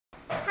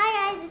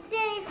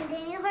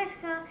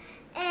Scout,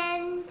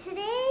 and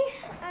today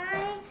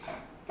I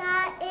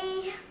got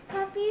a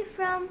puppy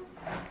from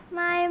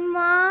my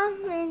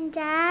mom and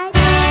dad.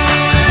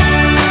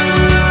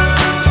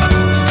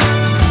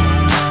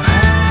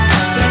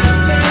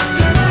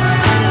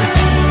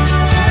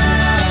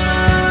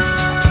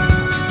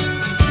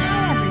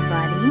 Hi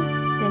everybody,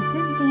 this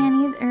is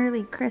Danny's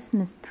early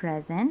Christmas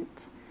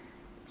present.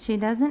 She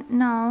doesn't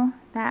know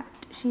that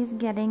she's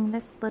getting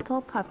this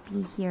little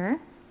puppy here.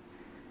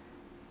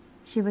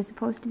 She was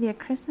supposed to be a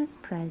Christmas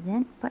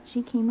present, but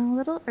she came a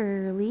little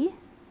early.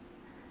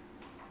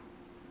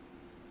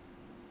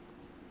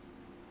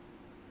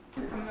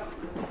 It's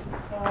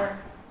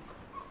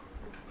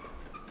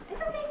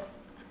okay.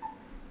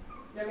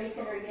 They're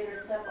making her get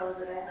her stuff out of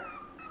the bag.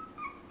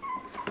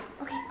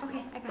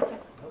 Okay, I gotcha.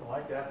 I don't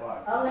like that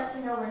box. I'll let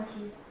you know when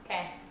she's...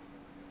 Okay.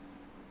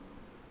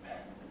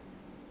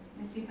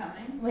 Is she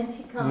coming? When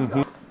she comes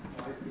up.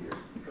 I see her.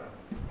 She's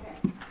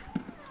coming.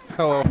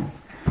 Hello.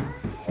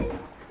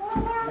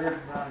 Where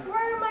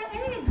are my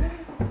eggs?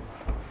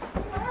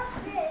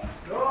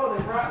 Oh,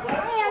 they brought lunch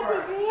for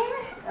us.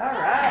 All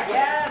right,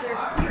 yeah,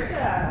 there's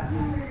pizza.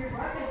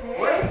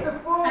 Where's the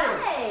food?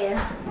 Hey.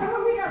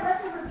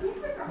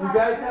 You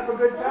guys have a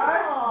good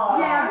time? Oh,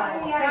 Yes,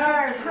 my we had a good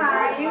stars.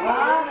 time.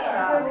 Awesome. It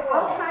was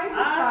all kinds of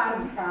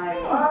fun.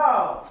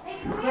 Oh, Hey,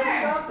 come bring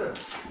here. something.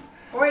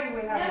 Boy, do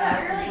we You have have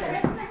an early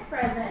Christmas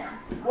present.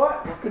 What?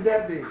 What could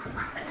that be?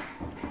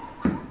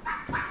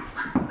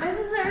 This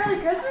is an early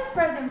Christmas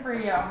present for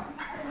you.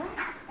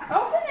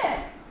 Open it.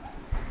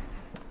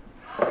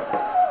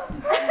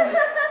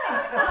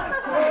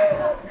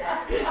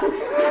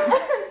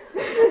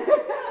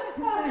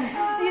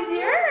 She's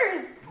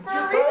yours.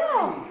 For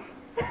real.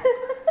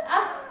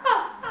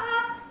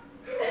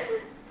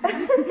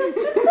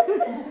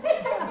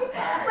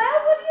 Well,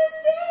 what do you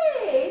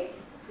say?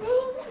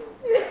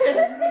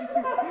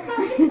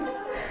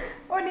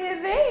 What do you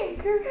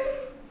think?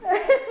 Are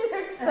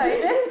you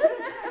excited?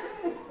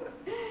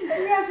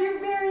 You have your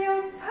very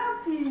own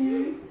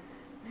puppy.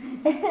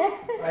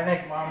 I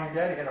think Mom and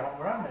Daddy hit a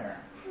home run there.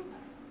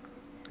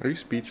 Are you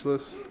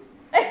speechless?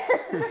 I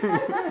don't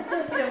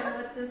know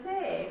what to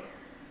say.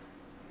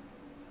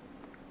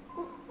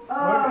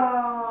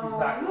 She's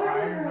not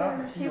crying or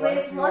nothing. She likes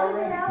weighs you 1.5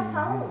 already.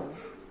 pounds.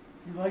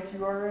 She likes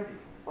you already.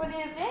 What do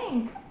you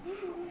think?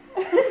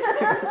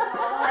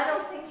 Oh, I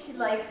don't think she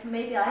likes.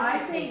 Maybe I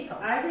should take them.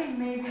 I think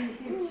maybe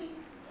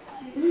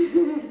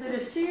is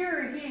it a she or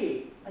a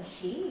he? A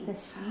she. It's a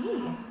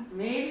she.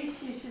 Maybe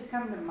she should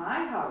come to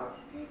my house.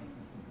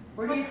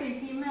 What do you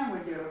think He-Man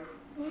would do?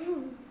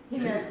 He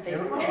meant the big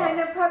What one. kind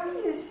of puppy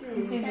is she?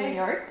 She's a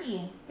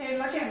Yorkie. Hey,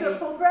 look She's at a me.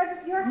 full-bred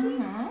Yorkie?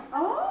 Mm-hmm.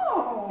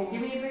 Oh. Hey,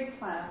 give me a big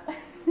smile.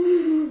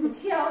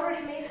 She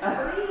already made the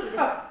breed.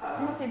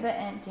 She bit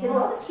Aunt She Tina.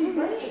 loves to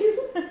breed.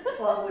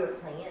 Well, we were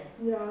playing.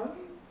 Yeah.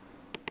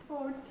 Oh,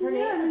 Her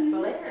name is Danny.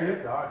 Blair.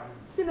 Cute dog.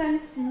 Can I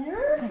see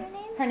her? What's her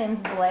name? Her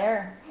name's Blair.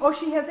 Oh,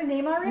 she has a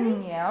name already?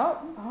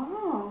 Yep.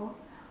 Oh.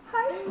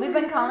 Hi, We've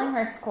been calling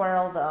her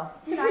Squirrel though.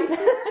 Can I see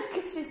her?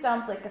 Because she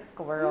sounds like a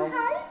squirrel.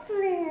 Hi,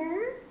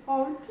 Blair.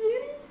 Oh,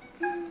 Danny's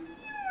so cute.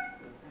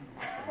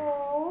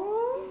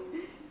 Oh,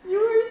 you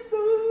are so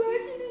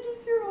lucky to get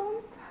your own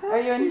puppy.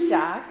 Are you in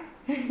shock?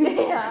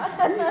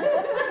 Yeah.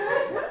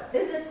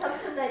 Is it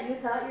something that you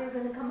thought you were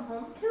going to come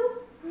home to?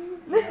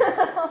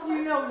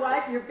 You know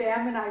what? Your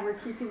Bam and I were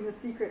keeping the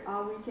secret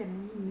all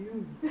weekend. We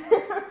knew.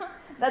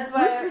 That's We're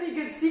why. pretty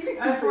good secret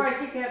That's why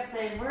keepers. she kept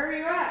saying, "Where are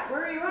you at?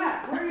 Where are you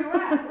at? Where are you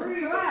at? Where are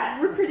you at?"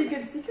 We're pretty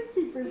good secret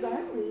keepers,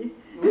 aren't we?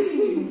 We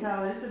didn't even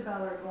tell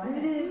Isabel or We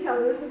Glenn. didn't tell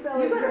Isabel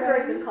You and better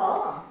hurry Glenn to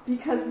call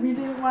because we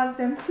didn't want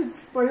them to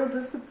spoil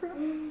the surprise.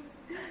 them.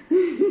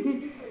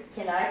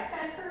 Can I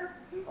pet her?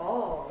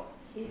 Oh,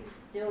 she's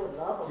still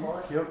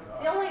lovable. She's cute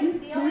The dog. only, She's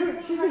the only cute.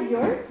 thing She's a honey,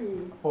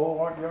 Yorkie. Full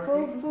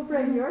Yorkie.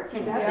 Full-bred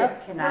Yorkie. That's Yep.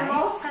 it. Can her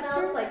mouth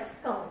smells like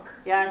skunk.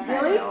 Yes,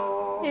 Really? I know.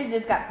 She's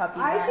just got puppy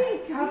I breath.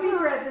 think puppy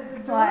breath is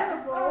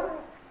adorable.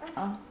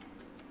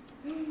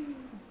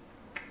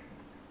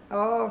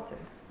 Oh,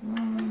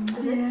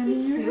 Danny,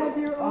 you have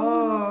your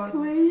own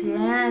place.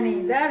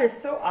 Danny, that is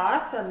so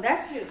awesome.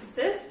 That's your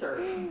sister.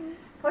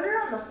 Put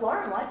her on the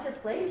floor and watch her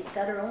play. She's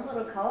got her own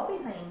little cow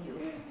behind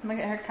you. Look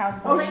at her cow's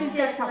Oh, belly. she's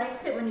Yeah, got she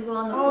likes it when you go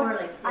on the Oh, floor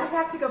like this. I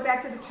have to go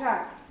back to the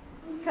truck.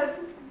 Because,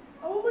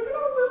 oh, look at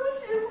how little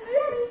she is,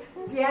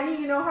 Danny.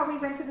 Danny, you know how we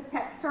went to the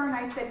pet store and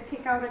I said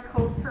pick out a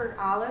coat for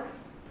Olive?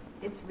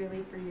 It's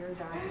really for your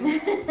dog.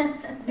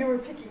 You were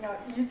picking out,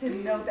 you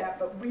didn't know that,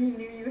 but we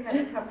knew you had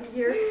a puppy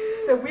here,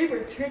 so we were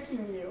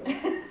tricking you.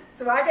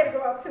 So I got to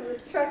go out to the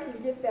truck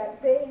and get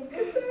that bag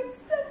because that's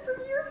stuff for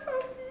your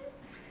puppy.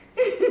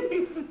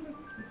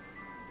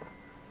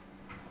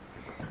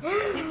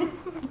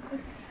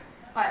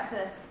 Watch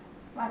this.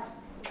 Watch.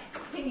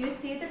 Can you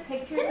see the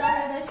pictures on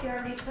there that you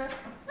already took?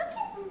 Oh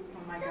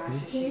my gosh,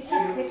 is Can she you see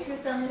cute? the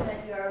pictures on there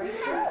that you already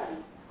took?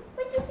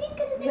 What do you think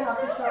of the You have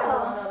to show girl?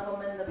 one of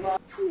them in the box.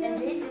 And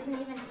they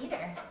didn't even eat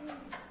her.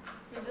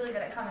 She's really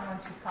good at coming when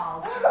she's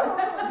called.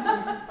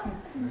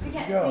 She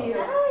can't Go. see you.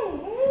 Hi,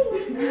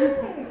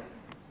 hey.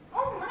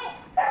 Oh my.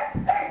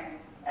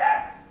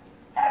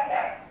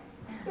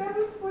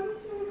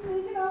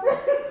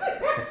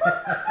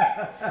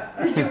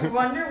 Did you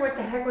wonder what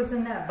the heck was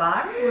in that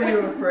box? Were you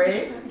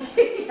afraid?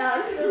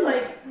 Yeah, she was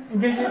like,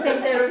 Did you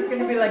think there was going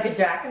to be like a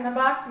jack in the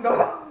box and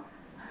go?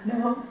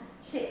 no.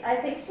 I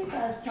think she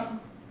thought something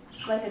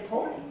like a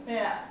toy.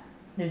 Yeah.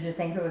 Did you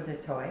think it was a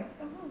toy?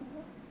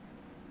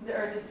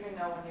 Or did you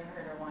know when you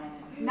heard her whining?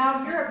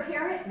 Now you're a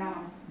parent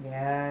now.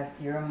 Yes,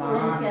 you're a So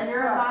mom. guess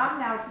You're a what? mom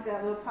now to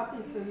that little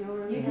puppy, so you'll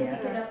You really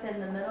can get up in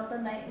the middle of the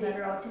night and let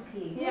her out to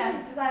pee. Yes,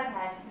 because I've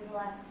had to the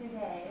last 2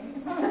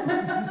 days.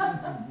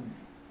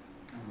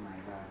 Oh my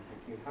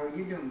gosh, how are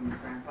you doing,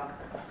 Grandpa?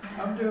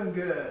 I'm doing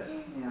good.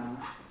 Yeah.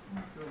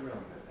 Doing real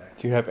good, actually.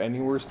 Do you have any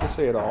words to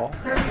say at all?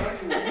 How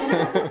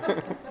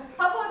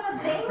about a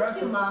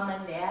thank you, Mom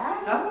and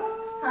Dad? Oh,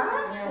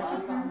 Huh? you're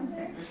welcome.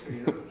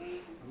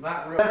 I'm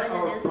not real When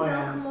our it is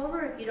plan. come over,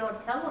 if you don't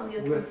tell them, you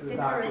can With the stick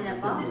her in a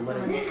document box. that And you're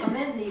when they come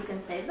in, you can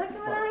say, look at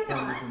what I got.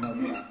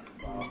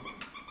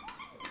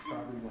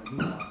 Probably when he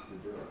wants to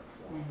do it,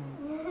 so.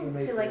 He may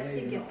She say, likes hey, to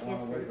you give don't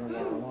wanna wait kisses. a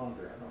little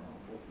longer, I don't know,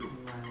 we'll see.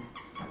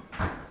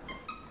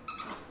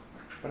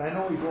 But I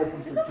know he's open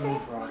for June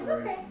for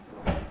operation, so.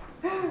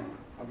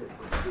 I'll get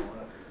first going.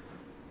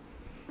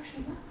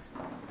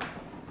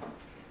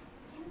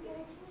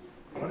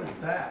 What is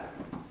that?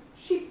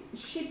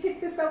 She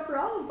picked this up for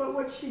Olive, but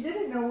what she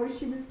didn't know was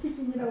she was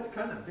picking it That's up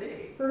kinda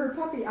big. for her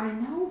puppy. I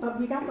know, but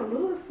we got the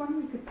littlest one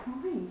we could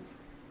find.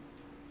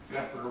 Is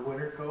that for a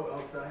winter coat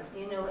outside?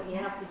 You know what you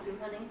have to do,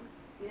 honey?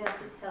 You have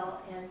to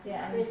tell Aunt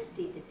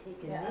Christy to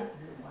take a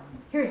knitted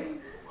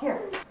one.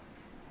 Here.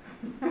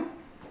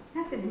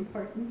 Nothing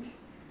important.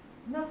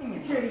 Nothing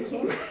is. Security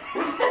came.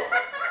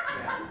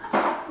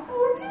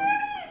 Oh,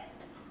 Danny!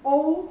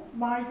 Oh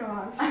my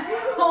gosh.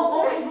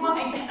 Oh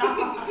my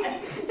god.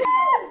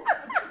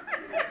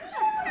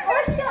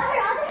 Oh, she got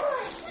her other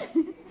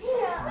one.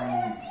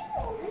 Yeah,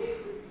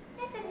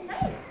 that's a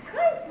nice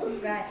scarf you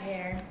got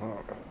here.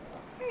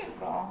 There you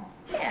go.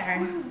 There.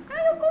 Now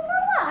you'll go for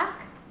a walk.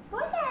 Go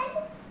ahead.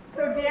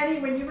 So, Danny,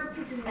 when you were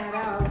picking that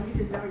out, you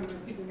didn't know you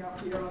were picking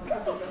out your own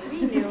puppy, but we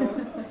knew.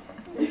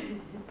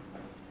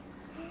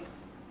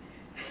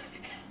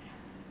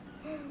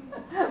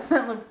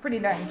 That looks pretty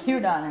darn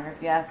cute on her,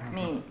 if you ask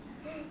me.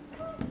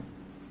 Oh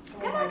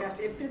my gosh,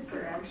 it fits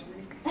her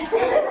actually.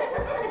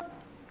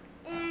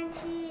 And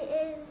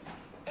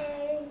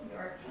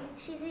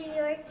she's a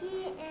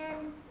Yorkie,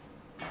 and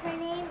her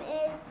name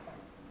is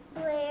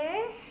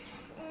Blair,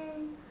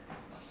 and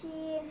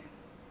she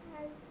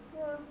has this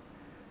little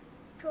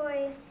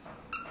toy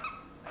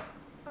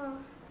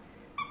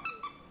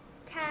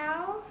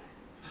cow,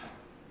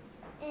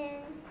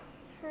 and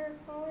her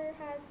collar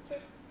has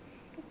just,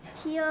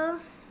 it's teal,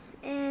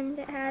 and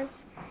it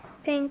has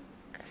pink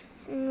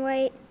and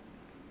white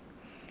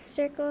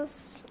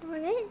circles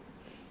on it.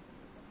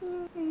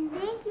 And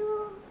thank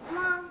you,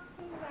 Mom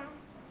and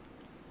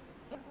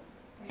Dad.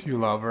 Do you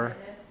love her?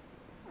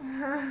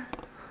 I'm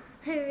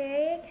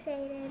very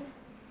excited.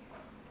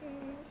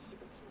 And it's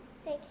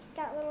like she's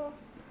got little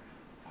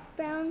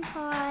brown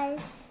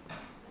paws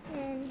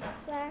and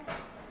black.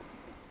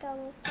 She's got a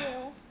little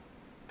tail.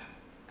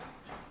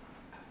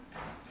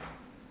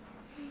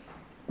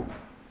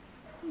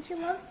 And she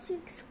loves to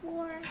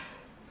explore.